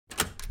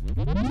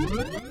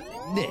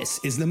This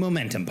is the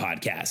Momentum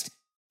Podcast.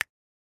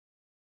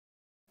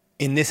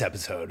 In this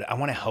episode, I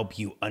want to help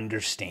you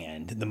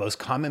understand the most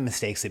common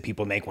mistakes that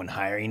people make when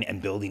hiring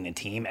and building a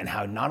team, and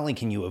how not only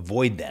can you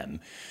avoid them,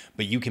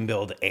 but you can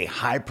build a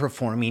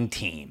high-performing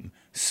team,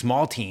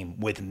 small team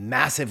with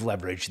massive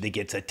leverage that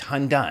gets a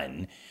ton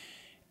done,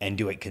 and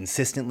do it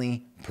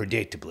consistently,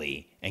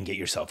 predictably, and get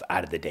yourself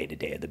out of the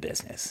day-to-day of the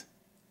business.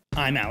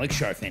 I'm Alex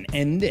Sharfin,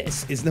 and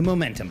this is the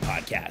Momentum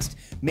Podcast,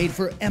 made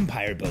for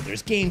empire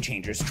builders, game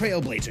changers,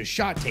 trailblazers,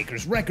 shot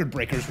takers, record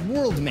breakers,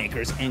 world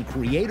makers, and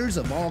creators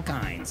of all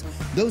kinds.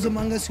 Those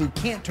among us who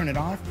can't turn it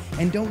off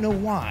and don't know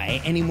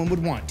why anyone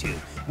would want to.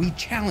 We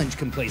challenge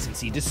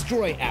complacency,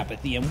 destroy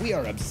apathy, and we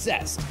are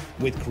obsessed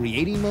with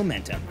creating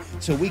momentum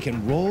so we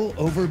can roll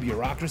over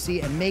bureaucracy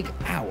and make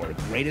our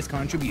greatest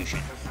contribution.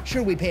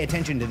 Sure, we pay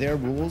attention to their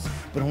rules,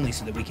 but only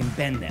so that we can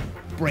bend them,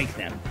 break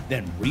them,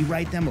 then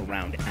rewrite them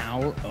around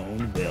our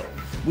own will.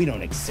 We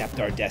don't accept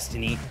our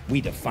destiny,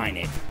 we define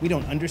it. We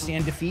don't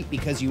understand defeat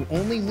because you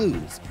only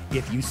lose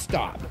if you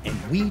stop, and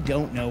we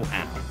don't know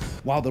how.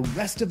 While the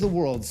rest of the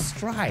world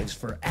strives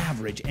for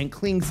average and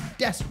clings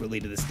desperately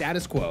to the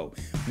status quo,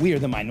 we are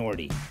the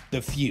minority,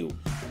 the few,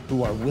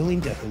 who are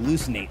willing to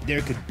hallucinate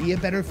there could be a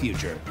better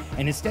future.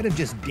 And instead of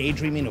just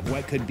daydreaming of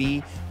what could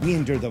be, we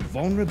endure the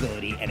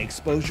vulnerability and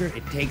exposure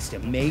it takes to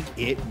make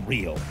it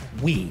real.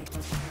 We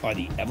are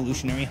the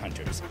evolutionary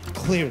hunters,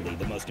 clearly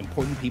the most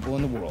important people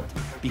in the world,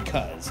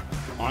 because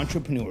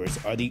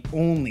entrepreneurs are the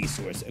only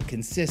source of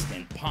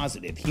consistent,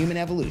 positive human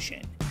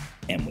evolution,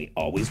 and we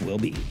always will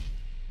be.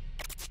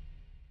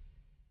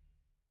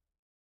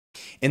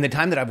 In the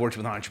time that I've worked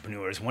with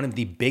entrepreneurs, one of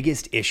the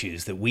biggest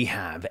issues that we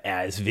have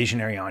as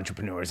visionary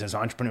entrepreneurs, as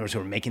entrepreneurs who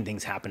are making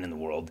things happen in the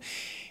world,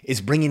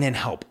 is bringing in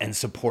help and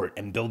support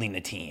and building a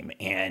team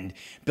and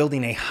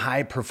building a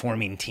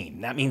high-performing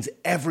team. That means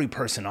every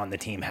person on the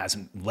team has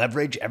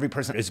leverage. Every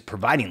person is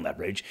providing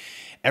leverage.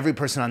 Every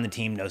person on the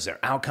team knows their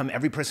outcome.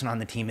 Every person on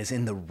the team is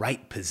in the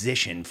right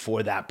position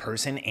for that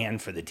person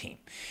and for the team.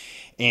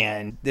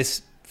 And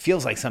this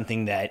feels like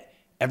something that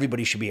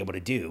everybody should be able to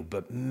do,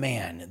 but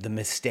man, the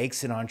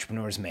mistakes that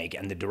entrepreneurs make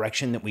and the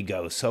direction that we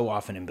go so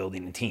often in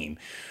building a team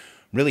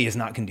really is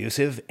not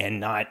conducive and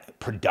not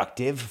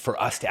productive for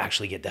us to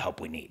actually get the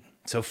help we need.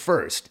 So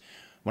first,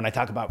 when I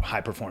talk about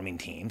high-performing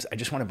teams, I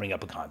just want to bring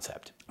up a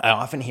concept. I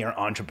often hear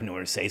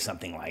entrepreneurs say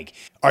something like,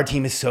 our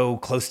team is so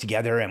close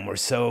together and we're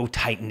so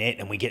tight-knit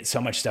and we get so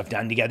much stuff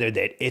done together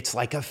that it's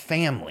like a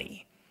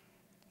family.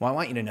 Well, I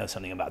want you to know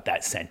something about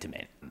that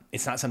sentiment.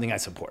 It's not something I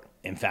support.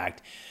 In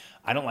fact,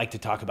 I don't like to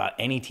talk about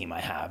any team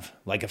I have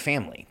like a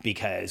family,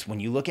 because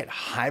when you look at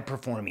high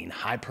performing,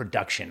 high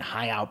production,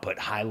 high output,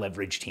 high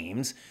leverage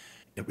teams,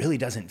 it really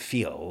doesn't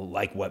feel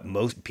like what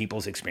most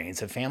people's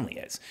experience of family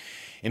is.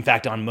 In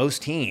fact, on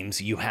most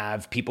teams, you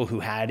have people who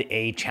had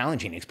a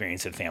challenging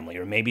experience of family,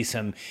 or maybe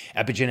some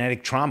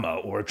epigenetic trauma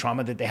or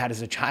trauma that they had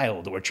as a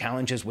child, or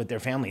challenges with their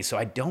family. So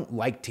I don't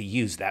like to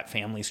use that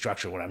family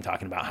structure when I'm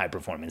talking about high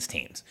performance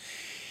teams.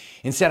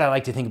 Instead, I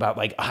like to think about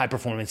like a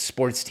high-performance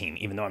sports team,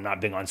 even though I'm not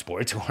big on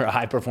sports, or a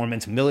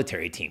high-performance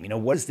military team. You know,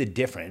 what is the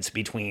difference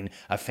between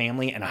a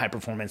family and a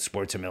high-performance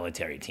sports or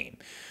military team?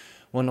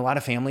 Well, in a lot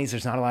of families,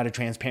 there's not a lot of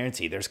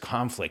transparency. There's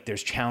conflict,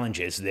 there's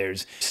challenges,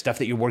 there's stuff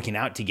that you're working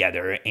out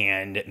together,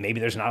 and maybe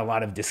there's not a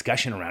lot of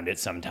discussion around it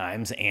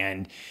sometimes.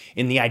 And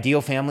in the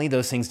ideal family,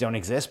 those things don't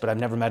exist, but I've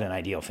never met an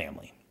ideal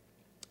family.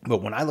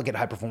 But when I look at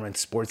high-performance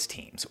sports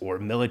teams or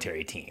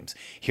military teams,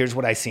 here's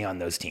what I see on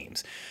those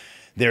teams.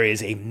 There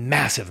is a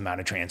massive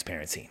amount of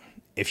transparency.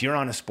 If you're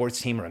on a sports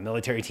team or a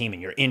military team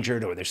and you're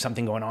injured, or there's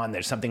something going on,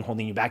 there's something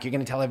holding you back, you're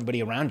going to tell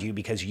everybody around you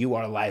because you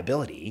are a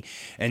liability.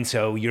 And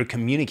so you're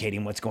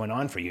communicating what's going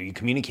on for you. You're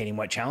communicating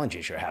what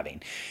challenges you're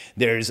having.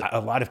 There's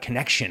a lot of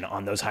connection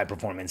on those high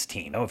performance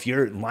teams. If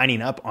you're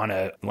lining up on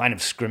a line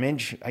of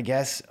scrimmage, I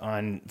guess,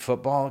 on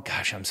football,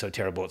 gosh, I'm so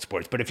terrible at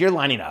sports. But if you're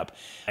lining up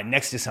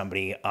next to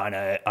somebody on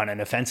an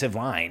offensive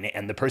line,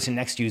 and the person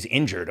next to you is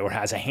injured or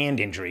has a hand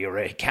injury or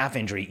a calf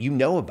injury, you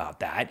know about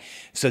that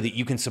so that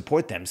you can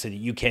support them, so that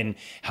you can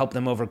help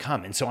them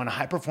overcome. And so on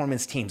high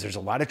performance teams, there's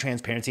a lot of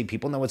transparency.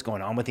 People know what's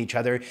going on with each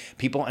other.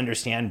 People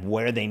understand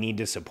where they need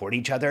to support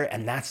each other.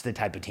 And that's the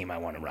type of team I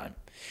want to run.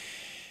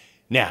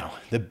 Now,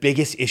 the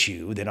biggest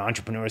issue that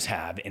entrepreneurs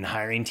have in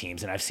hiring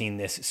teams, and I've seen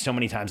this so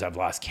many times I've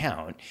lost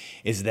count,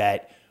 is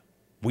that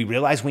we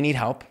realize we need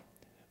help.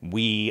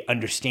 We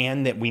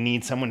understand that we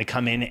need someone to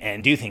come in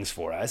and do things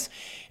for us.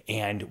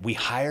 And we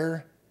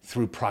hire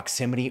through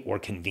proximity or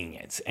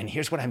convenience. And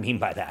here's what I mean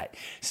by that.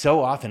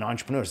 So often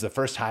entrepreneurs, the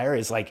first hire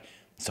is like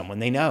someone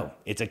they know.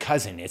 It's a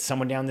cousin, it's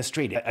someone down the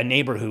street, a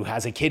neighbor who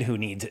has a kid who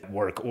needs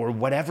work, or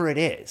whatever it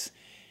is.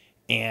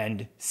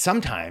 And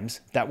sometimes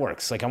that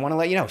works. Like, I want to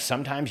let you know,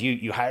 sometimes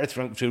you hire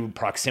through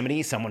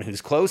proximity, someone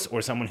who's close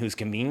or someone who's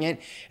convenient,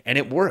 and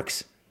it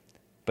works.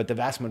 But the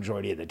vast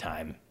majority of the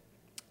time,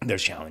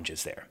 there's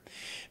challenges there.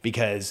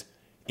 Because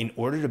in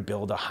order to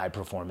build a high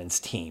performance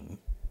team,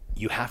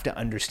 You have to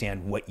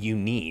understand what you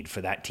need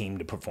for that team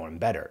to perform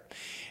better.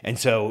 And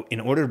so in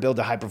order to build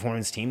a high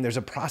performance team, there's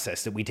a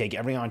process that we take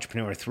every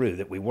entrepreneur through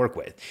that we work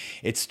with.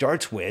 It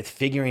starts with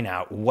figuring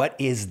out what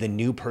is the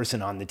new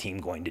person on the team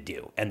going to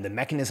do. And the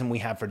mechanism we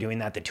have for doing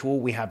that, the tool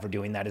we have for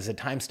doing that is a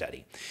time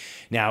study.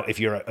 Now, if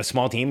you're a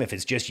small team, if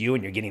it's just you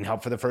and you're getting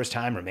help for the first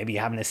time, or maybe you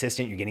have an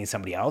assistant, you're getting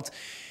somebody else,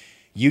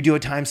 you do a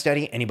time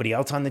study, anybody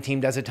else on the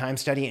team does a time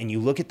study, and you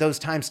look at those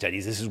time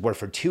studies. This is where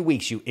for 2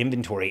 weeks you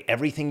inventory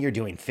everything you're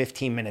doing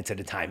 15 minutes at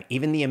a time,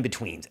 even the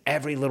in-betweens,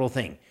 every little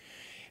thing.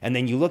 And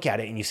then you look at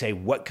it and you say,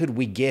 what could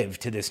we give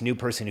to this new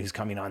person who's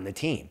coming on the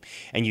team?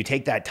 And you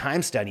take that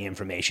time study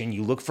information,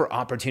 you look for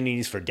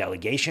opportunities for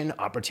delegation,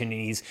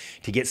 opportunities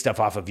to get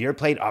stuff off of your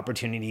plate,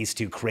 opportunities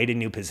to create a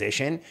new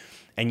position,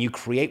 and you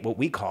create what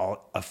we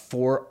call a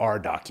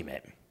 4R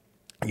document.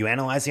 You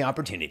analyze the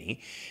opportunity,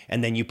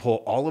 and then you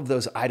pull all of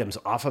those items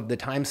off of the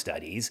time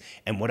studies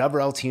and whatever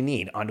else you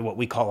need onto what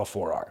we call a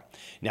 4R.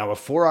 Now, a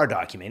 4R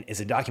document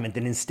is a document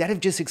that instead of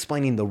just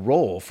explaining the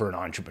role for an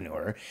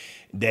entrepreneur,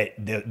 that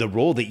the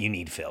role that you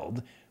need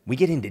filled, we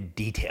get into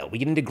detail. We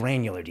get into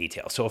granular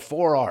detail. So a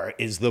 4R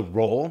is the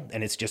role,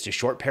 and it's just a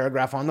short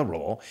paragraph on the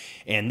role,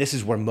 and this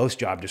is where most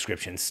job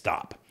descriptions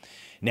stop.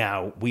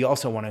 Now, we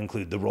also want to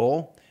include the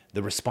role,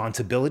 the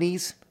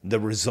responsibilities, the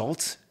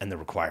results, and the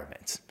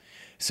requirements.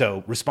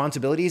 So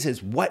responsibilities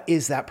is, what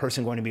is that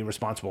person going to be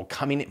responsible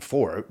coming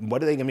for?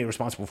 What are they going to be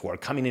responsible for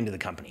coming into the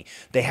company?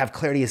 They have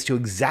clarity as to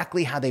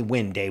exactly how they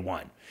win day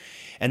one.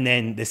 And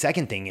then the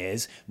second thing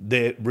is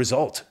the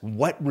results.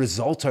 What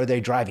results are they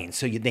driving?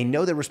 So they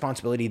know their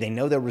responsibility, they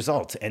know their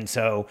results. And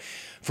so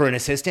for an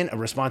assistant, a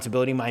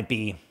responsibility might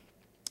be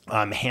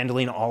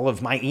handling all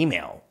of my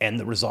email. And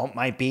the result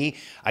might be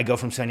I go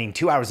from spending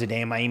 2 hours a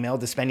day in my email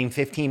to spending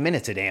 15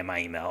 minutes a day in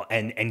my email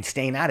and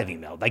staying out of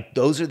email. Like,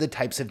 those are the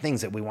types of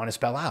things that we want to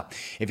spell out.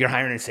 If you're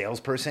hiring a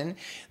salesperson,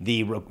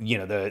 the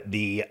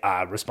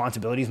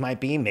responsibilities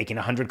might be making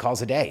 100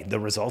 calls a day. The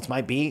results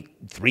might be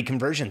 3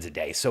 conversions a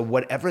day. So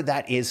whatever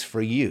that is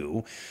for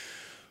you,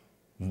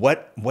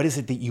 what is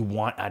it that you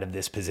want out of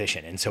this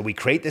position? And so we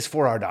create this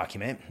 4R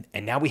document,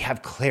 and now we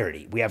have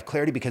clarity. We have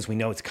clarity because we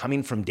know it's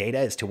coming from data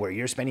as to where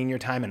you're spending your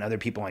time and other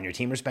people on your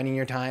team are spending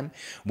your time.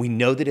 We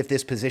know that if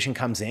this position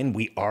comes in,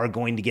 we are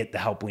going to get the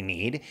help we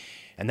need.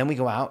 And then we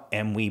go out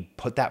and we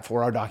put that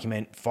 4R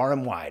document far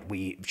and wide.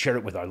 We share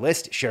it with our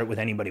list, share it with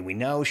anybody we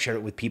know, share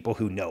it with people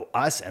who know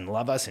us and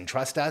love us and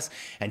trust us,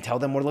 and tell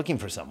them we're looking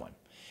for someone.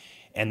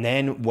 And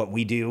then what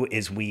we do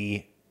is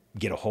we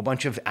get a whole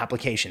bunch of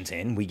applications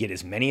in, we get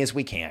as many as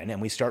we can,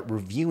 and we start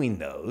reviewing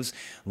those,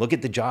 look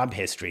at the job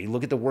history,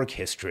 look at the work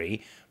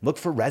history, look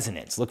for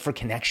resonance, look for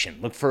connection,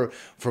 look for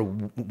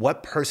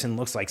what person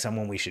looks like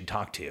someone we should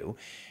talk to.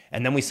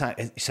 And then we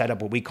set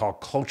up what we call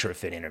culture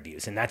fit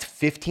interviews. And that's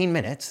 15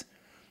 minutes,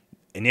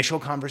 initial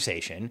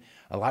conversation.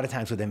 A lot of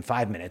times within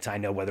 5 minutes, I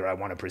know whether I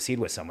want to proceed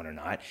with someone or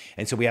not.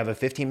 And so we have a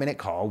 15-minute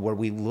call where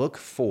we look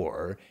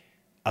for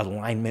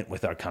alignment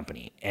with our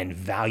company and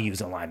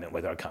values alignment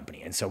with our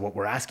company. And so what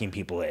we're asking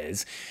people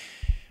is,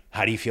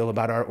 how do you feel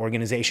about our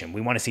organization? We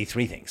want to see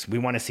 3 things. We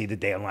want to see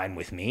that they align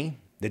with me,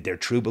 that they're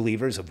true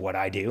believers of what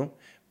I do,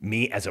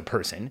 me as a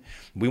person.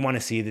 We want to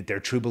see that they're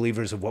true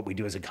believers of what we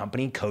do as a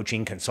company,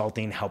 coaching,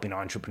 consulting, helping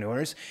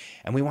entrepreneurs.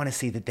 And we want to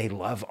see that they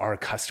love our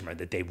customer,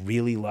 that they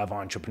really love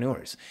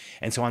entrepreneurs.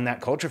 And so on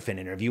that culture fit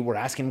interview, we're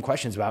asking them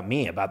questions about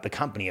me, about the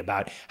company,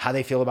 about how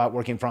they feel about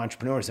working for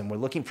entrepreneurs. And we're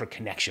looking for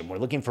connection. We're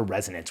looking for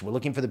resonance. We're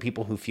looking for the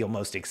people who feel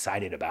most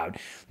excited about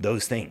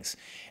those things.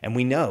 And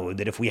we know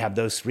that if we have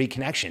those 3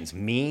 connections,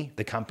 me,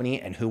 the company,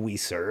 and who we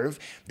serve,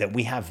 that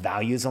we have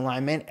values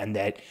alignment, and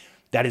that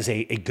is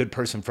a good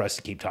person for us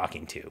to keep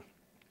talking to.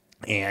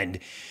 And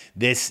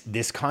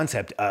this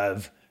concept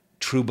of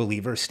true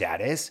believer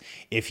status,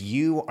 if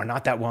you are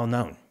not that well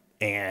known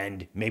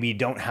and maybe you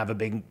don't have a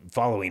big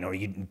following, or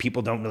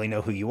people don't really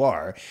know who you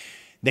are,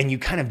 then you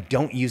kind of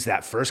don't use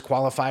that first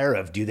qualifier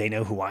of, do they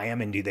know who I am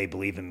and do they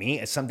believe in me?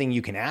 It's something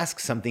you can ask,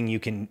 something you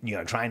can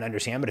try and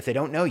understand. But if they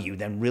don't know you,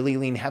 then really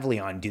lean heavily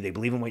on, do they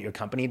believe in what your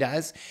company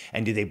does?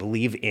 And do they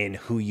believe in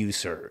who you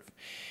serve?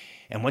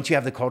 And once you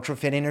have the cultural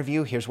fit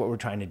interview, here's what we're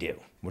trying to do.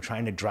 We're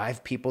trying to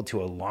drive people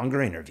to a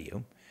longer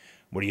interview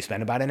where you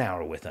spend about an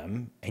hour with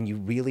them and you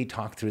really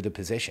talk through the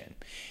position.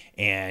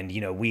 And,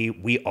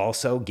 we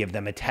also give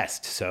them a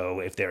test. So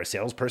if they're a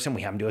salesperson,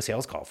 we have them do a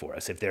sales call for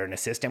us. If they're an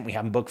assistant, we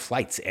have them book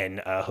flights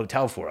and a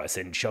hotel for us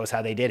and show us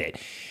how they did it.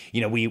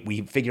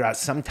 We figure out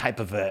some type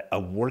of a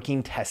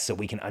working test so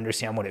we can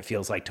understand what it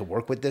feels like to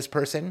work with this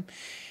person.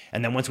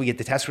 And then once we get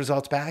the test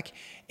results back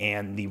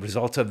and the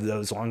results of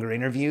those longer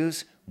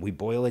interviews, we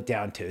boil it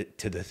down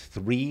to the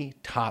 3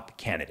 top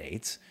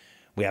candidates.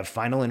 We have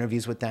final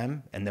interviews with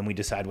them, and then we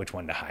decide which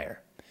one to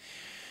hire.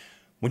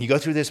 When you go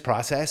through this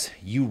process,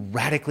 you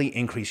radically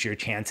increase your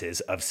chances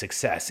of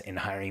success in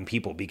hiring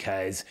people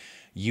because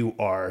you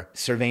are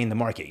surveying the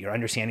market. You're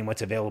understanding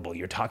what's available.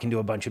 You're talking to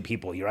a bunch of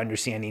people. You're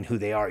understanding who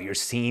they are. You're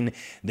seeing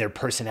their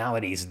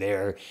personalities,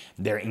 their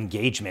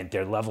engagement,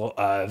 their level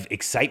of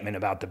excitement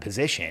about the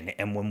position.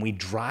 And when we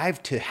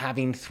drive to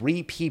having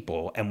 3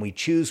 people and we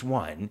choose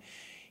one,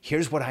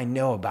 Here's what I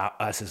know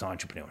about us as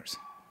entrepreneurs.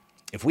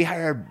 If we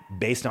hire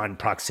based on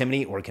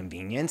proximity or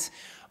convenience,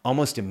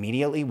 almost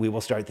immediately we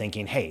will start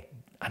thinking, hey,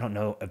 I don't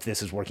know if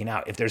this is working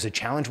out. If there's a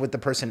challenge with the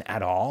person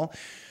at all,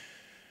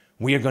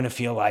 we are going to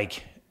feel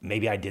like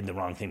maybe I did the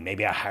wrong thing.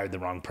 Maybe I hired the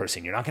wrong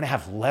person. You're not going to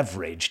have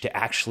leverage to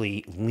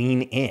actually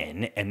lean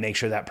in and make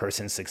sure that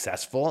person's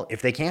successful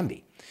if they can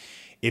be.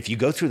 If you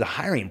go through the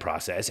hiring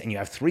process and you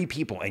have 3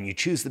 people and you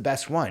choose the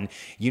best one,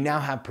 you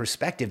now have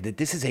perspective that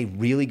this is a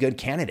really good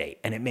candidate,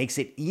 and it makes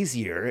it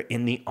easier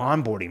in the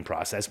onboarding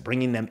process,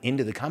 bringing them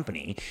into the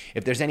company.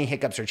 If there's any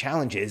hiccups or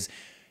challenges,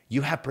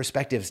 you have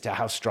perspectives to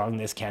how strong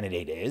this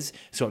candidate is,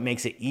 so it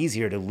makes it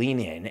easier to lean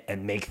in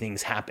and make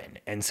things happen.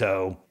 And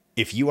so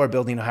if you are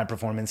building a high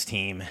performance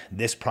team,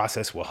 this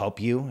process will help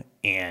you,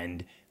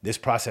 and this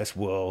process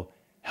will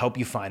help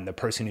you find the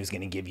person who's going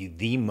to give you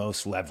the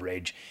most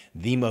leverage,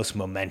 the most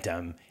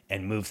momentum,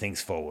 and move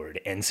things forward.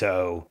 And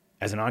so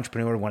as an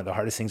entrepreneur, one of the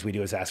hardest things we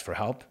do is ask for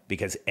help,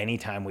 because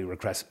anytime we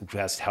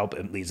request help,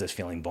 it leaves us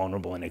feeling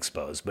vulnerable and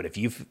exposed. But if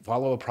you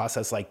follow a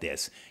process like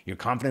this, your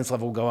confidence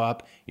level will go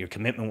up, your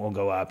commitment will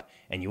go up,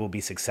 and you will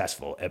be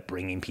successful at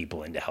bringing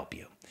people in to help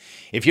you.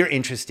 If you're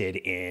interested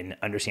in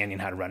understanding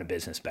how to run a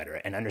business better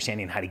and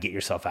understanding how to get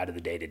yourself out of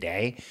the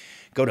day-to-day,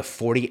 go to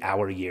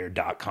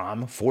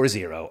 40houryear.com,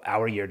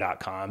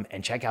 40houryear.com,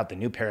 and check out the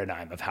new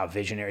paradigm of how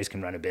visionaries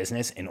can run a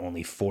business in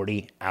only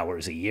 40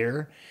 hours a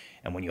year.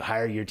 And when you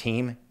hire your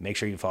team, make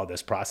sure you follow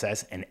this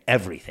process and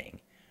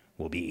everything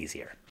will be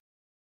easier.